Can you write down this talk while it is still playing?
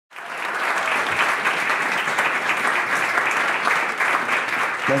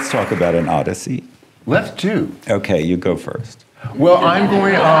Let's talk about an Odyssey. Let's do. Okay, you go first. Well, I'm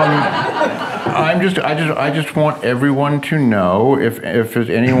going. I just want everyone to know, if there's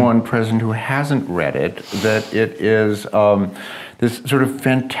anyone present who hasn't read it, that it is this sort of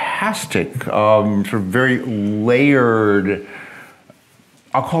fantastic, sort of very layered.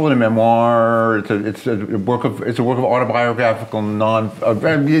 I'll call it a memoir. It's a work of autobiographical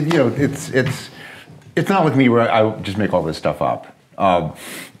it's not like me where I just make all this stuff up.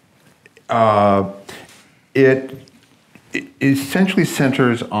 It essentially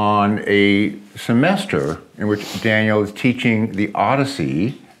centers on a semester in which Daniel is teaching the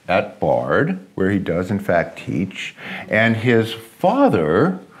Odyssey at Bard, where he does in fact teach, and his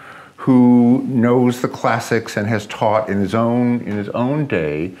father, who knows the classics and has taught in his own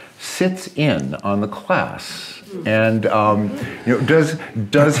day, sits in on the class. And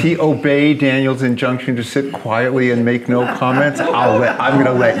does he obey Daniel's injunction to sit quietly and make no comments? I'm going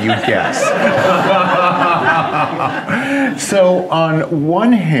to let you guess. So on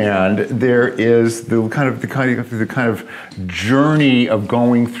one hand, there is the kind of journey of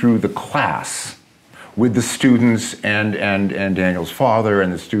going through the class with the students and Daniel's father,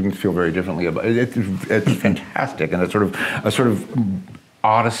 and the students feel very differently about it. It's fantastic, and it's a sort of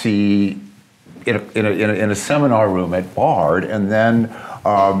Odyssey in a seminar room at Bard, and then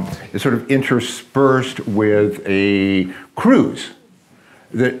it's sort of interspersed with a cruise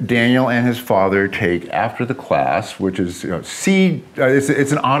that Daniel and his father take after the class, which is it's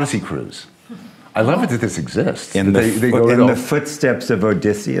an Odyssey cruise. I love it that this exists. In the footsteps of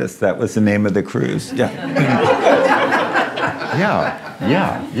Odysseus, that was the name of the cruise. Yeah.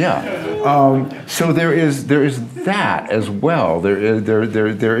 So there is that as well. There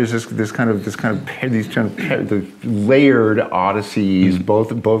is these kind of the layered Odysseys,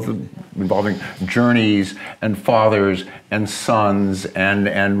 both involving journeys and fathers and sons and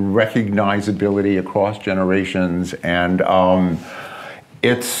recognizability across generations, and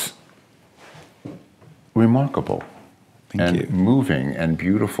it's remarkable. Thank you. Moving and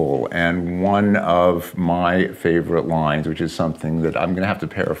beautiful, and one of my favorite lines, which is something that I'm going to have to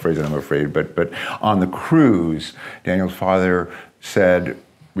paraphrase it, I'm afraid, but on the cruise, Daniel's father said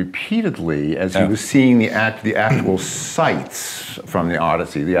repeatedly, as he was seeing the actual sights from the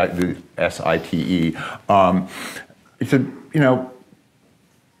Odyssey, the S-I-T-E, he said,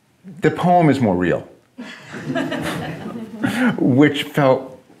 the poem is more real, which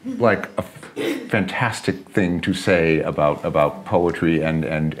felt like a fantastic thing to say about poetry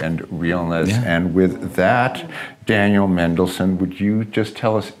and realness. Yeah. And with that, Daniel Mendelsohn, would you just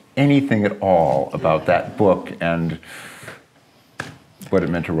tell us anything at all about that book and what it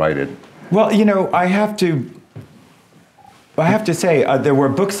meant to write it? Well, I have to say, there were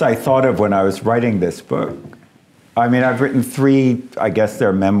books I thought of when I was writing this book. I mean, I've written 3, I guess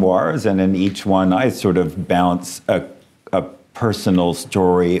they're memoirs, and in each one I sort of bounce a personal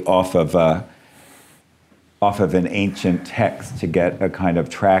story off of an ancient text to get a kind of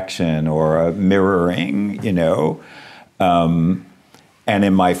traction or a mirroring, And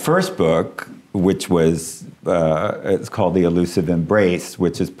in my first book, which was, it's called The Elusive Embrace,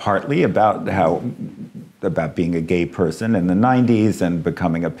 which is partly about being a gay person in the 90s and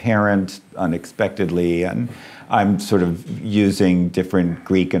becoming a parent unexpectedly. And I'm sort of using different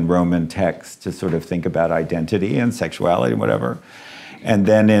Greek and Roman texts to sort of think about identity and sexuality and whatever. And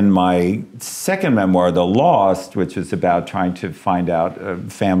then in my second memoir, The Lost, which is about trying to find out a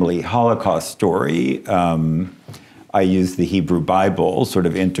family Holocaust story, I used the Hebrew Bible, sort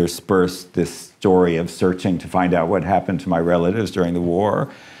of interspersed this story of searching to find out what happened to my relatives during the war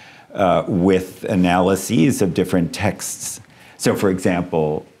with analyses of different texts. So, for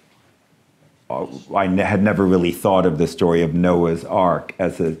example, I had never really thought of the story of Noah's Ark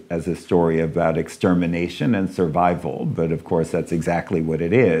as a story about extermination and survival, but of course that's exactly what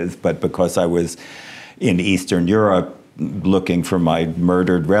it is. But because I was in Eastern Europe looking for my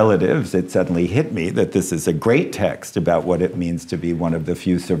murdered relatives, it suddenly hit me that this is a great text about what it means to be one of the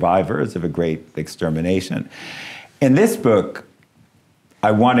few survivors of a great extermination. In this book,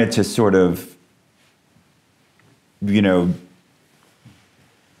 I wanted to sort of,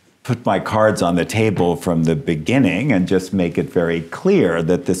 put my cards on the table from the beginning and just make it very clear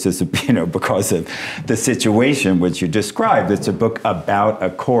that this is, because of the situation which you described. It's a book about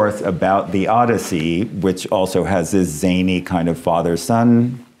a course about the Odyssey, which also has this zany kind of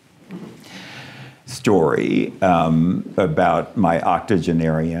father-son story about my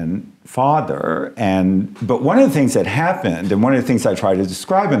octogenarian father. But one of the things that happened, and one of the things I try to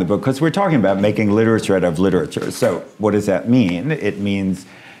describe in the book, because we're talking about making literature out of literature. So what does that mean? It means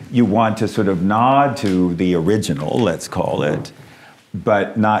you want to sort of nod to the original, let's call it,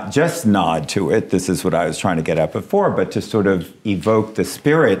 but not just nod to it. This is what I was trying to get at before, but to sort of evoke the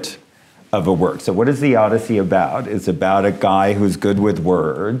spirit of a work. So what is the Odyssey about? It's about a guy who's good with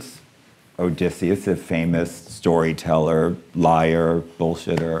words. Odysseus, a famous storyteller, liar,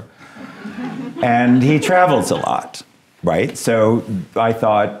 bullshitter. And he travels a lot, right? So I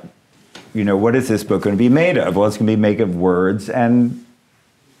thought, you know, what is this book going to be made of? Well, it's going to be made of words and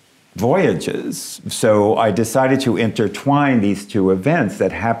voyages. So I decided to intertwine these two events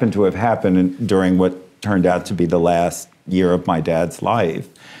that happened to have happened during what turned out to be the last year of my dad's life,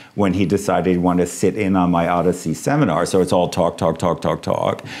 when he decided he wanted to sit in on my Odyssey seminar. So it's all talk, talk, talk, talk,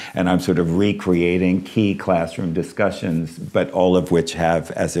 talk. And I'm sort of recreating key classroom discussions, but all of which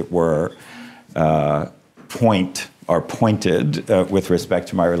have, as it were, pointed with respect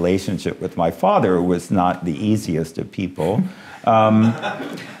to my relationship with my father, who was not the easiest of people.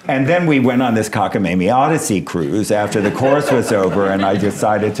 And then we went on this cockamamie Odyssey cruise after the course was over, and I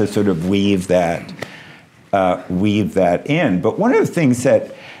decided to sort of weave that in. But one of the things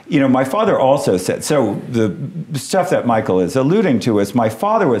that, you know, my father also said, so the stuff that Michael is alluding to is my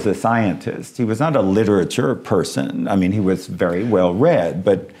father was a scientist. He was not a literature person. I mean, he was very well read,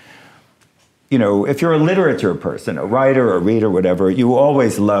 but, you know, if you're a literature person, a writer, a reader, whatever, you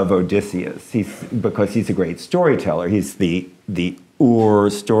always love Odysseus because he's a great storyteller. He's the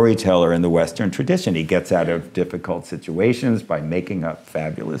storyteller in the Western tradition. He gets out of difficult situations by making up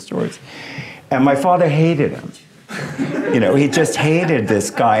fabulous stories. And my father hated him. You know, he just hated this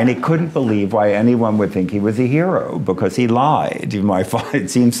guy, and he couldn't believe why anyone would think he was a hero, because he lied. My father, it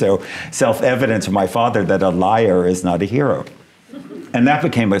seems so self-evident to my father that a liar is not a hero. And that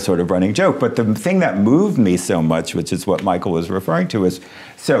became a sort of running joke. But the thing that moved me so much, which is what Michael was referring to, is,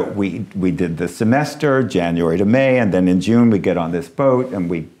 so we did the semester, January to May, and then in June we get on this boat and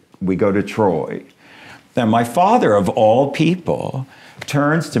we go to Troy. Then my father, of all people,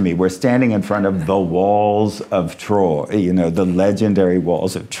 turns to me. We're standing in front of the walls of Troy, you know, the legendary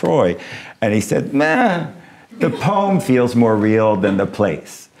walls of Troy. And he said, "Nah, the poem feels more real than the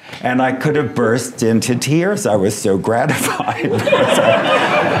place." And I could have burst into tears. I was so gratified. Because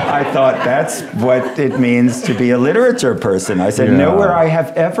I thought that's what it means to be a literature person. I said, nowhere I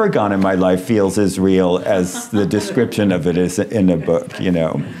have ever gone in my life feels as real as the description of it is in a book, you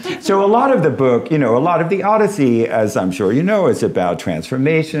know. So a lot of the book, you know, a lot of the Odyssey, as I'm sure you know, is about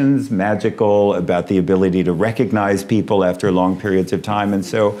transformations, magical, about the ability to recognize people after long periods of time. And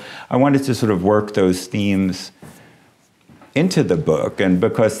so I wanted to sort of work those themes into the book, and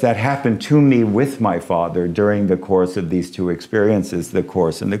because that happened to me with my father during the course of these two experiences, the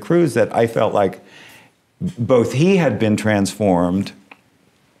course and the cruise, that I felt like both he had been transformed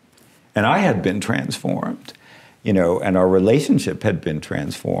and I had been transformed, you know, and our relationship had been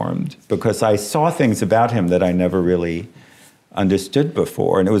transformed because I saw things about him that I never really understood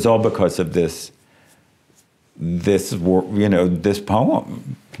before, and it was all because of this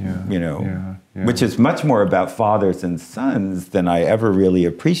poem, which is much more about fathers and sons than I ever really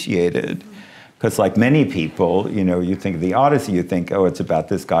appreciated. Because like many people, you know, you think of the Odyssey, you think, oh, it's about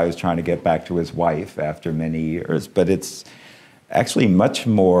this guy who's trying to get back to his wife after many years. But it's actually much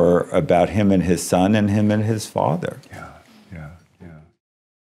more about him and his son and him and his father. Yeah.